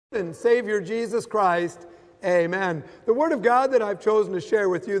And Savior Jesus Christ, amen. The Word of God that I've chosen to share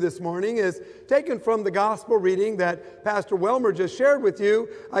with you this morning is taken from the Gospel reading that Pastor Welmer just shared with you.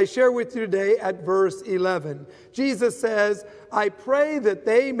 I share with you today at verse 11. Jesus says, I pray that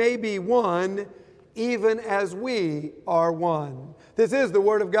they may be one, even as we are one. This is the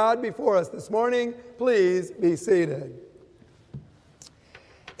Word of God before us this morning. Please be seated.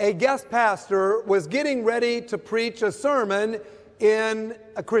 A guest pastor was getting ready to preach a sermon in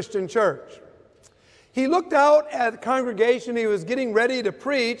a Christian church. He looked out at the congregation he was getting ready to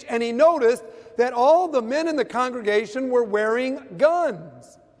preach, and he noticed that all the men in the congregation were wearing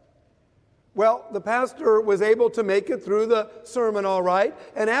guns. Well, the pastor was able to make it through the sermon all right,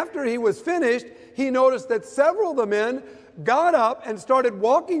 and after he was finished, he noticed that several of the men got up and started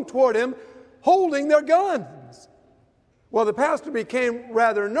walking toward him holding their guns. Well, the pastor became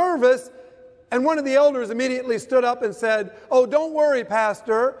rather nervous, and one of the elders immediately stood up and said, "Oh, don't worry,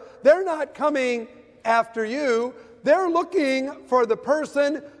 Pastor. They're not coming after you. They're looking for the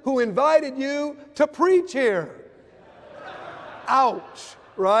person who invited you to preach here." Ouch,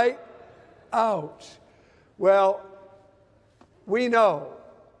 right? Ouch. Well, we know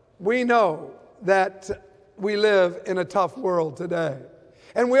that we live in a tough world today.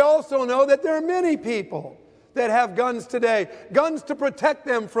 And we also know that there are many people that have guns today, guns to protect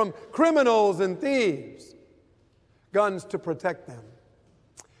them from criminals and thieves, guns to protect them.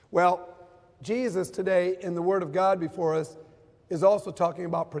 Well, Jesus today in the Word of God before us is also talking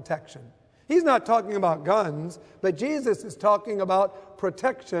about protection. He's not talking about guns, but Jesus is talking about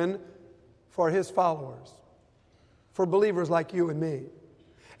protection for His followers, for believers like you and me.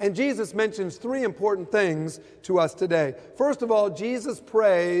 And Jesus mentions three important things to us today. First of all, Jesus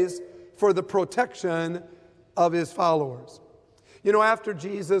prays for the protection of His followers. You know, after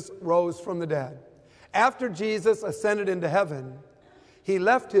Jesus rose from the dead, after Jesus ascended into heaven, He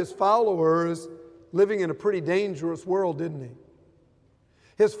left His followers living in a pretty dangerous world, didn't He?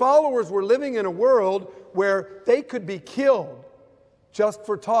 His followers were living in a world where they could be killed just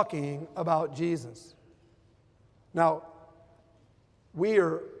for talking about Jesus. Now, we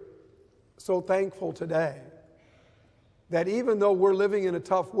are so thankful today that even though we're living in a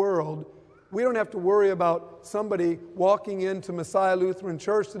tough world, we don't have to worry about somebody walking into Messiah Lutheran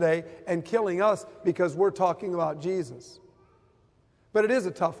Church today and killing us because we're talking about Jesus. But it is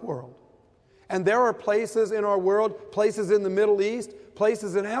a tough world. And there are places in our world, places in the Middle East,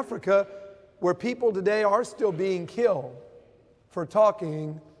 places in Africa, where people today are still being killed for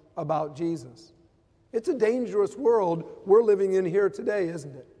talking about Jesus. It's a dangerous world we're living in here today,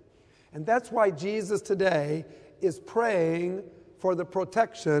 isn't it? And that's why Jesus today is praying for the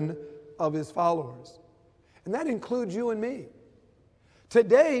protection of His followers. And that includes you and me.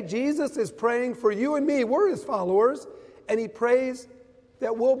 Today, Jesus is praying for you and me. We're His followers, and He prays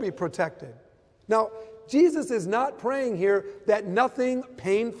that we'll be protected. Now, Jesus is not praying here that nothing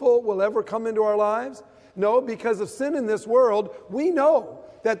painful will ever come into our lives. No, because of sin in this world, we know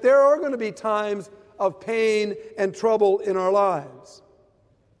that there are going to be times of pain and trouble in our lives.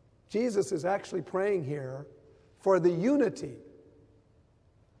 Jesus is actually praying here for the unity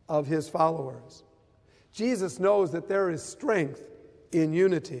of His followers. Jesus knows that there is strength in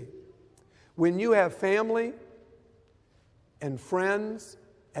unity. When you have family and friends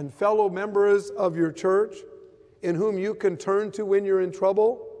and fellow members of your church in whom you can turn to when you're in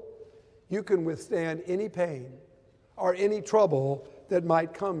trouble, you can withstand any pain or any trouble that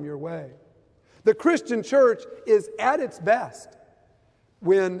might come your way. The Christian church is at its best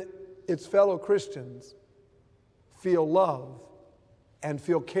when its fellow Christians feel love and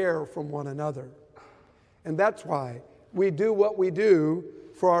feel care from one another. And that's why we do what we do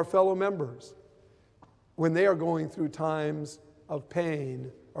for our fellow members when they are going through times of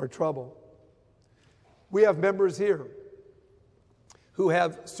pain or trouble. We have members here who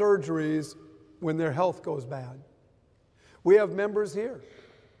have surgeries when their health goes bad. We have members here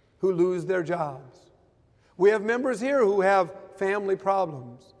who lose their jobs. We have members here who have family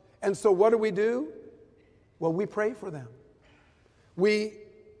problems. And so what do? Well, we pray for them. We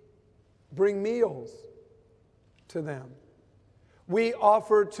bring meals to them. We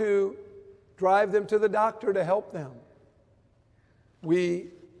offer to drive them to the doctor to help them.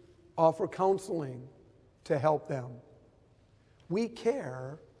 We offer counseling to help them. We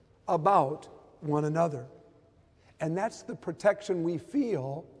care about one another. And that's the protection we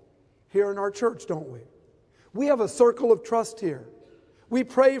feel here in our church, don't we? We have a circle of trust here. We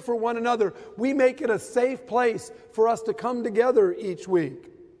pray for one another. We make it a safe place for us to come together each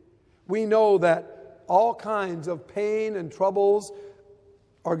week. We know that all kinds of pain and troubles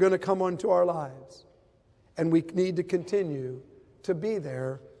are going to come onto our lives. And we need to continue to be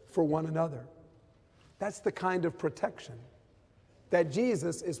there for one another. That's the kind of protection that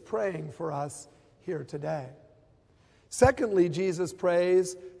Jesus is praying for us here today. Secondly, Jesus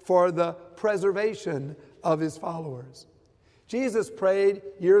prays for the preservation of his followers. Jesus prayed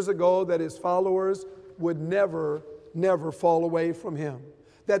years ago that his followers would never fall away from him,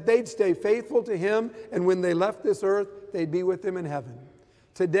 that they'd stay faithful to him, and when they left this earth, they'd be with him in heaven.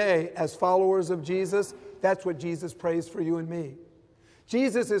 Today, as followers of Jesus, that's what Jesus prays for you and me.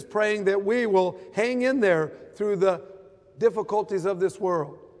 Jesus is praying that we will hang in there through the difficulties of this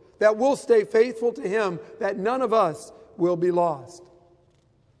world, that we'll stay faithful to him, that none of us will be lost.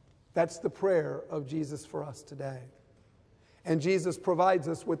 That's the prayer of Jesus for us today. And Jesus provides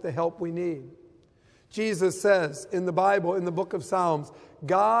us with the help we need. Jesus says in the Bible, in the book of Psalms,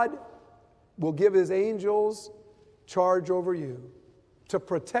 God will give his angels charge over you to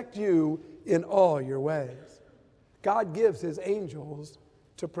protect you in all your ways. God gives his angels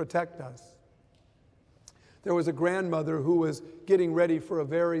to protect us. There was a grandmother who was getting ready for a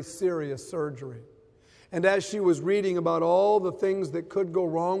very serious surgery. And as she was reading about all the things that could go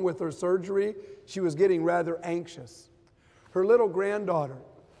wrong with her surgery, she was getting rather anxious. Her little granddaughter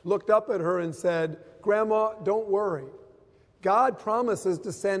looked up at her and said, "Grandma, don't worry. God promises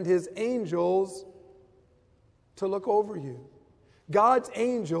to send his angels to look over you. God's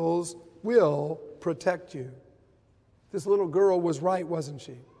angels will protect you." This little girl was right, wasn't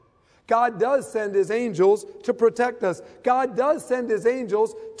she? God does send his angels to protect us. God does send his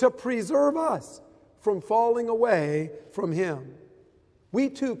angels to preserve us from falling away from him. We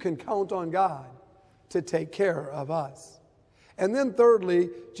too can count on God to take care of us. And then thirdly,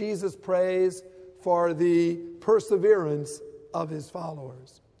 Jesus prays for the perseverance of his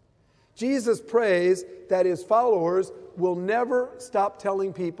followers. Jesus prays that his followers will never stop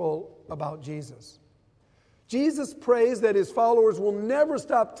telling people about Jesus. Jesus prays that his followers will never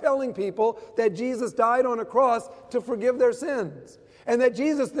stop telling people that Jesus died on a cross to forgive their sins, and that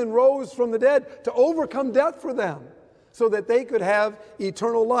Jesus then rose from the dead to overcome death for them so that they could have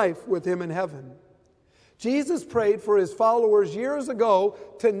eternal life with him in heaven. Jesus prayed for his followers years ago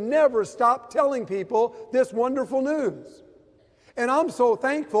to never stop telling people this wonderful news. And I'm so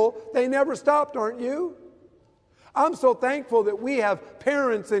thankful they never stopped, aren't you? I'm so thankful that we have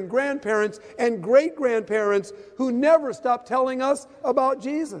parents and grandparents and great-grandparents who never stop telling us about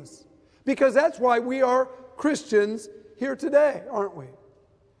Jesus. Because that's why we are Christians here today, aren't we?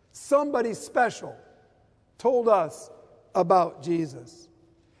 Somebody special told us about Jesus.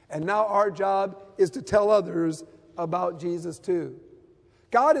 And now our job is to tell others about Jesus too.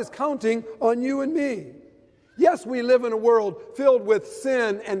 God is counting on you and me. Yes, we live in a world filled with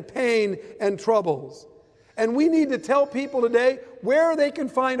sin and pain and troubles. And we need to tell people today where they can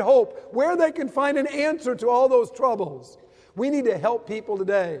find hope, where they can find an answer to all those troubles. We need to help people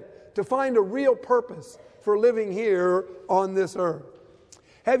today to find a real purpose for living here on this earth.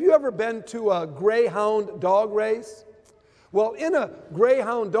 Have you ever been to a greyhound dog race? Well, in a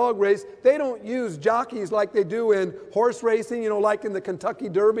greyhound dog race, they don't use jockeys like they do in horse racing, like in the Kentucky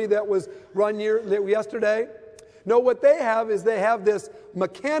Derby that was run yesterday. No, what they have is they have this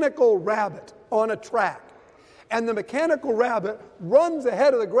mechanical rabbit on a track. And the mechanical rabbit runs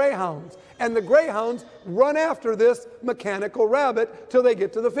ahead of the greyhounds. And the greyhounds run after this mechanical rabbit till they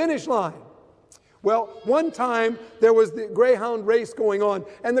get to the finish line. Well, one time there was the greyhound race going on,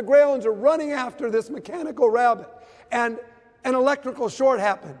 and the greyhounds are running after this mechanical rabbit. And an electrical short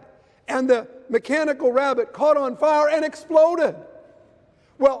happened. And the mechanical rabbit caught on fire and exploded.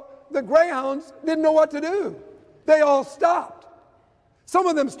 Well, the greyhounds didn't know what to do. They all stopped. Some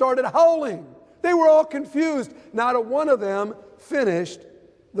of them started howling. They were all confused. Not a one of them finished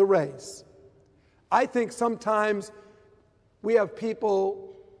the race. I think sometimes we have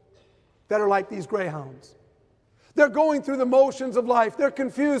people that are like these greyhounds. They're going through the motions of life. They're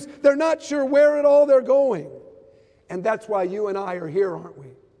confused. They're not sure where at all they're going. And that's why you and I are here, aren't we?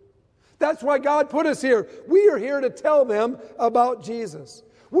 That's why God put us here. We are here to tell them about Jesus.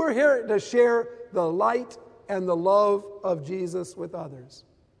 We're here to share the light and the love of Jesus with others.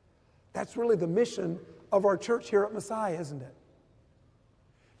 That's really the mission of our church here at Messiah, isn't it?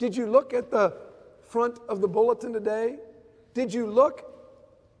 Did you look at the front of the bulletin today? Did you look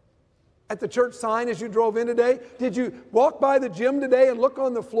at the church sign as you drove in today? Did you walk by the gym today and look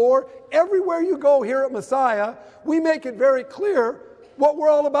on the floor? Everywhere you go here at Messiah, we make it very clear what we're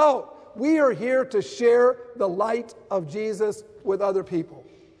all about. We are here to share the light of Jesus with other people.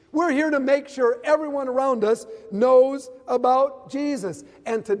 We're here to make sure everyone around us knows about Jesus.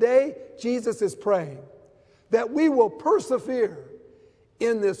 And today, Jesus is praying that we will persevere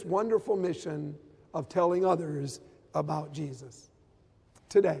in this wonderful mission of telling others about Jesus.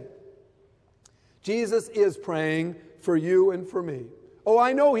 today. Jesus is praying for you and for me. Oh,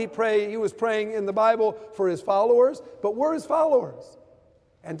 I know he was praying in the Bible for his followers, but we're his followers.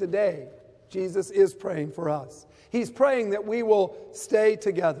 And today, Jesus is praying for us. He's praying that we will stay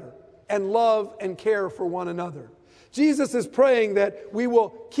together and love and care for one another. Jesus is praying that we will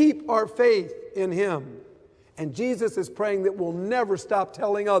keep our faith in him. And Jesus is praying that we'll never stop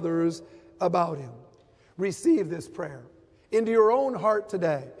telling others about him. Receive this prayer into your own heart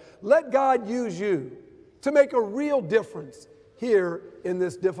today. Let God use you to make a real difference here in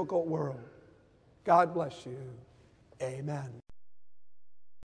this difficult world. God bless you. Amen.